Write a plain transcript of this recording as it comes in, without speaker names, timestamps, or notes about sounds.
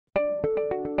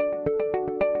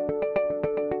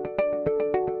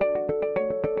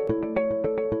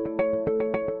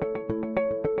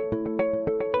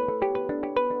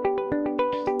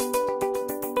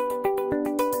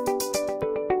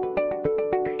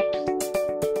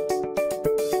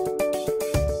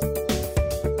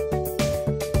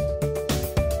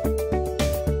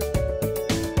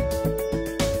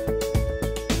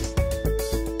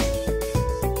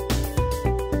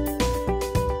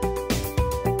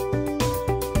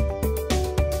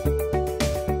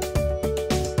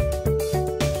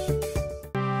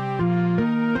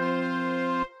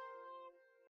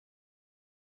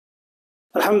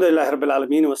Alhamdulillah Rabbil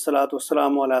Alameen wa salatu wa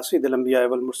salamu ala Sayyidil Anbiya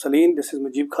wal Mursaleen. This is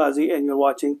Mujeebkazi and you're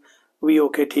watching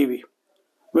VOKTV.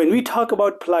 When we talk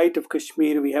about plight of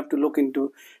Kashmir, we have to look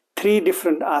into three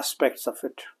different aspects of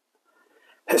it.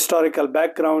 Historical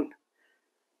background,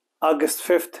 August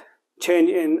 5th, change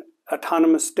in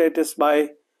autonomous status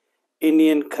by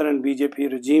Indian current BJP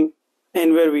regime,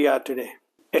 and where we are today.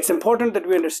 It's important that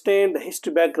we understand the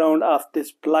history background of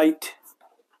this plight.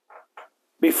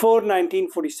 Before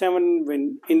 1947,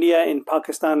 when India and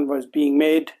Pakistan was being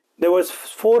made, there was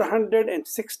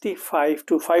 465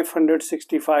 to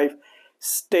 565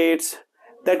 states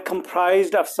that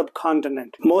comprised of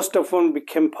subcontinent. Most of them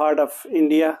became part of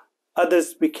India,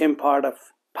 others became part of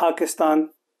Pakistan.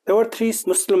 There were three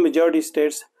Muslim majority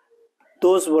states.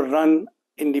 Those were run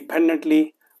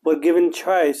independently, were given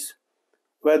choice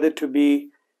whether to be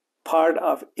part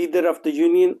of either of the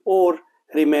union or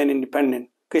remain independent.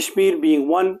 Kashmir being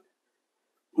one,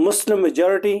 Muslim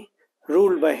majority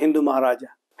ruled by Hindu Maharaja.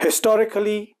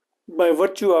 Historically, by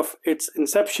virtue of its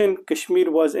inception,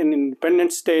 Kashmir was an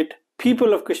independent state.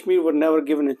 People of Kashmir were never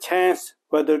given a chance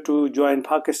whether to join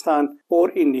Pakistan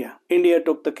or India. India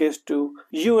took the case to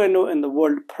UNO and the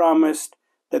world promised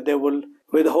that they will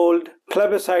withhold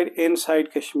plebiscite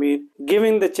inside Kashmir,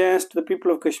 giving the chance to the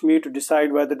people of Kashmir to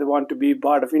decide whether they want to be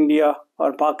part of India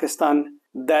or Pakistan.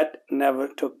 That never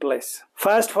took place.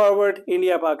 Fast forward,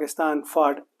 India-Pakistan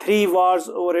fought 3 wars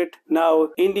over it. Now,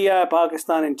 India,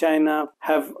 Pakistan, and China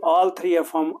have all 3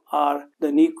 of them are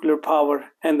the nuclear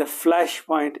power, and the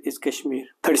flashpoint is Kashmir.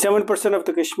 37% of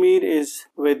the Kashmir is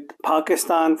with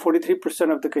Pakistan, 43%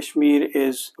 of the Kashmir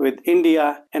is with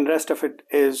India, and rest of it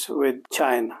is with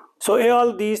China. So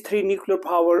all these 3 nuclear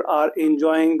power are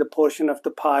enjoying the portion of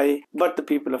the pie, but the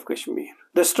people of Kashmir.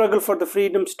 The struggle for the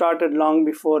freedom started long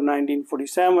before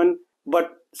 1947,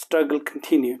 but struggle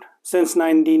continued. Since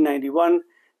 1991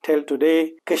 till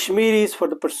today, Kashmiris for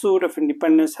the pursuit of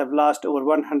independence have lost over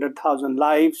 100,000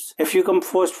 lives. If you come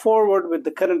first forward with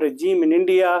the current regime in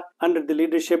India under the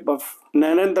leadership of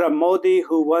Narendra Modi,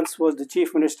 who once was the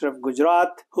Chief Minister of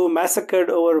Gujarat, who massacred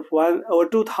over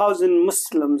 2,000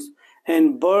 Muslims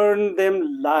and burned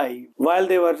them live. While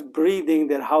they were breathing,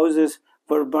 their houses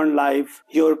were burned live.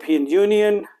 European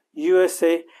Union,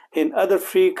 USA, and other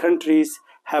free countries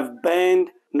have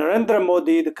banned Narendra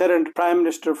Modi, the current Prime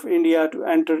Minister of India, to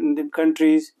enter Indian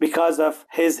countries because of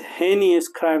his heinous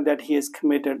crime that he has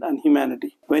committed on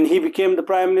humanity. When he became the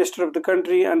Prime Minister of the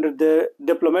country under the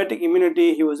diplomatic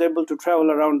immunity, he was able to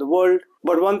travel around the world.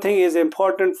 But one thing is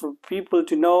important for people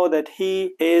to know, that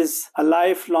he is a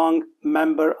lifelong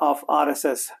member of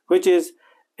RSS, which is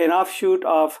an offshoot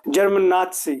of German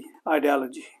Nazi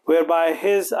ideology, whereby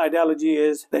his ideology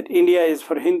is that India is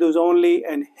for Hindus only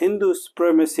and Hindu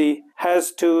supremacy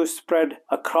has to spread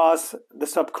across the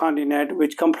subcontinent,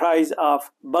 which comprise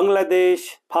of Bangladesh,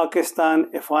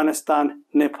 Pakistan, Afghanistan,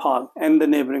 Nepal, and the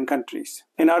neighboring countries.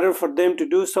 In order for them to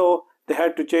do so, they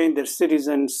had to change their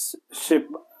citizenship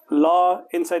law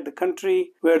inside the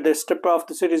country, where they stripped off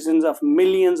the citizens of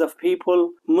millions of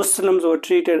people. Muslims were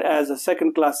treated as a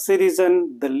second-class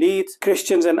citizen. The elites,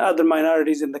 Christians, and other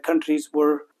minorities in the countries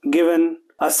were given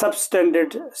a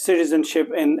substandard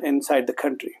citizenship inside the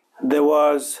country. There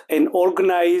was an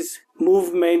organized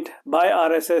movement by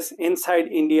RSS inside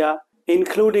India,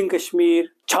 including Kashmir,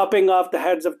 chopping off the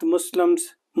heads of the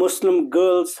Muslims, Muslim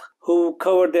girls who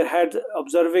covered their heads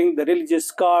observing the religious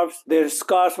scarves. Their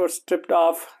scarves were stripped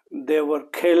off. They were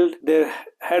killed. Their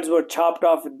heads were chopped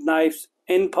off with knives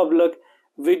in public.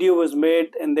 Video was made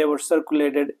and they were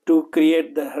circulated to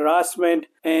create the harassment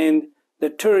and the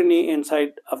tyranny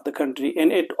inside of the country.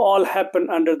 And it all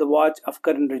happened under the watch of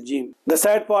current regime. The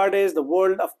sad part is the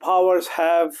world of powers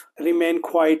have remained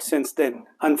quiet since then.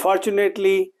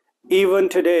 Unfortunately, even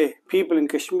today, people in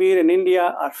Kashmir and India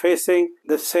are facing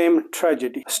the same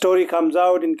tragedy. A story comes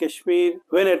out in Kashmir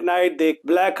when at night they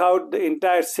black out the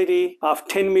entire city of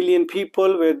 10 million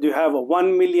people, where you have a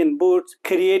 1 million booths,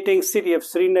 creating city of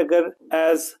Srinagar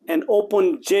as an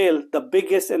open jail, the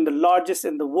biggest and the largest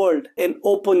in the world, an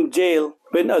open jail.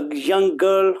 When a young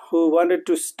girl who wanted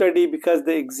to study because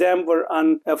the exam were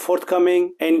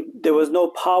forthcoming and there was no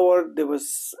power, there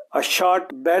was a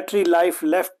short battery life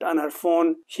left on her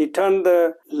phone, she turned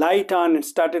the light on and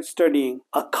started studying.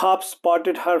 A cop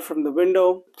spotted her from the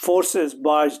window. Forces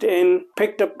barged in,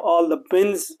 picked up all the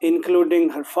bins,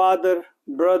 including her father,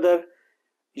 brother,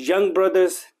 young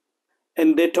brothers,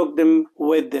 and they took them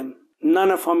with them.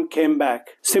 None of them came back.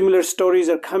 Similar stories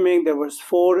are coming. There was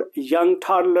 4 young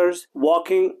toddlers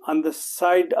walking on the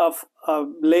side of a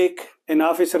lake. An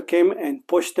officer came and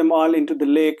pushed them all into the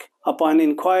lake. Upon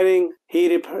inquiring,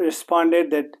 he responded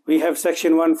that we have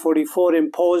section 144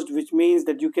 imposed, which means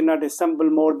that you cannot assemble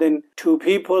more than 2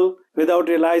 people, without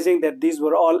realizing that these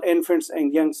were all infants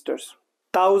and youngsters.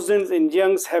 Thousands and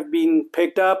youngs have been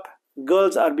picked up.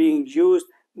 Girls are being used.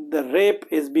 The rape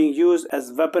is being used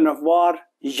as weapon of war.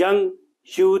 Young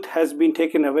youth has been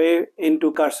taken away into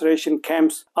incarceration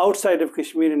camps outside of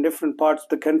Kashmir in different parts of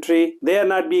the country. They are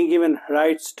not being given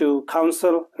rights to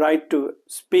counsel, right to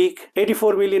speak.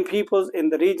 84 million people in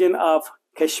the region of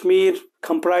Kashmir,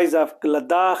 comprised of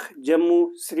Ladakh, Jammu,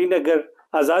 Srinagar,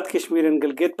 Azad Kashmir and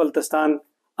Gilgit-Baltistan,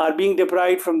 are being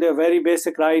deprived from their very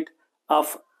basic right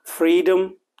of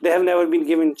freedom. They have never been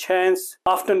given chance.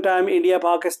 Oftentimes, India,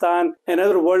 Pakistan, and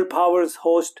other world powers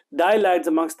host dialogues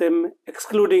amongst them,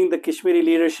 excluding the Kashmiri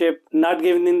leadership, not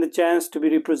giving them the chance to be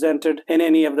represented in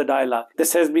any of the dialogue.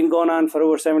 This has been going on for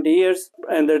over 70 years,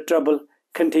 and the trouble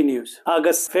continues.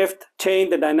 August 5th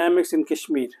changed the dynamics in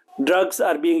Kashmir. Drugs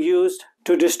are being used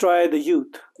to destroy the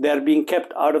youth. They are being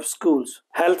kept out of schools.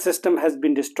 Health system has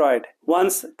been destroyed.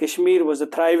 Once Kashmir was a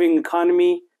thriving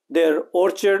economy, their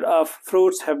orchard of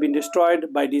fruits have been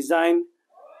destroyed by design.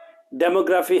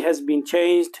 Demography has been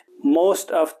changed. Most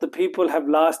of the people have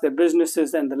lost their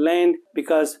businesses and the land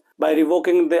because by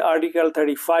revoking the Article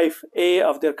 35A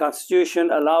of their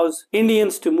constitution allows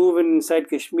Indians to move in inside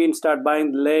Kashmir and start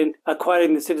buying the land,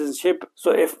 acquiring the citizenship.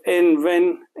 So if and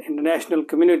when international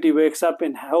community wakes up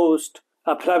and host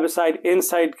a plebiscite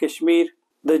inside Kashmir,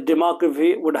 the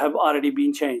demography would have already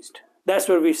been changed. That's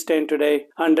where we stand today.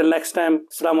 Until next time,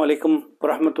 Assalamu alaikum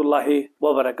wa rahmatullahi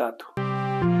wa barakatuh.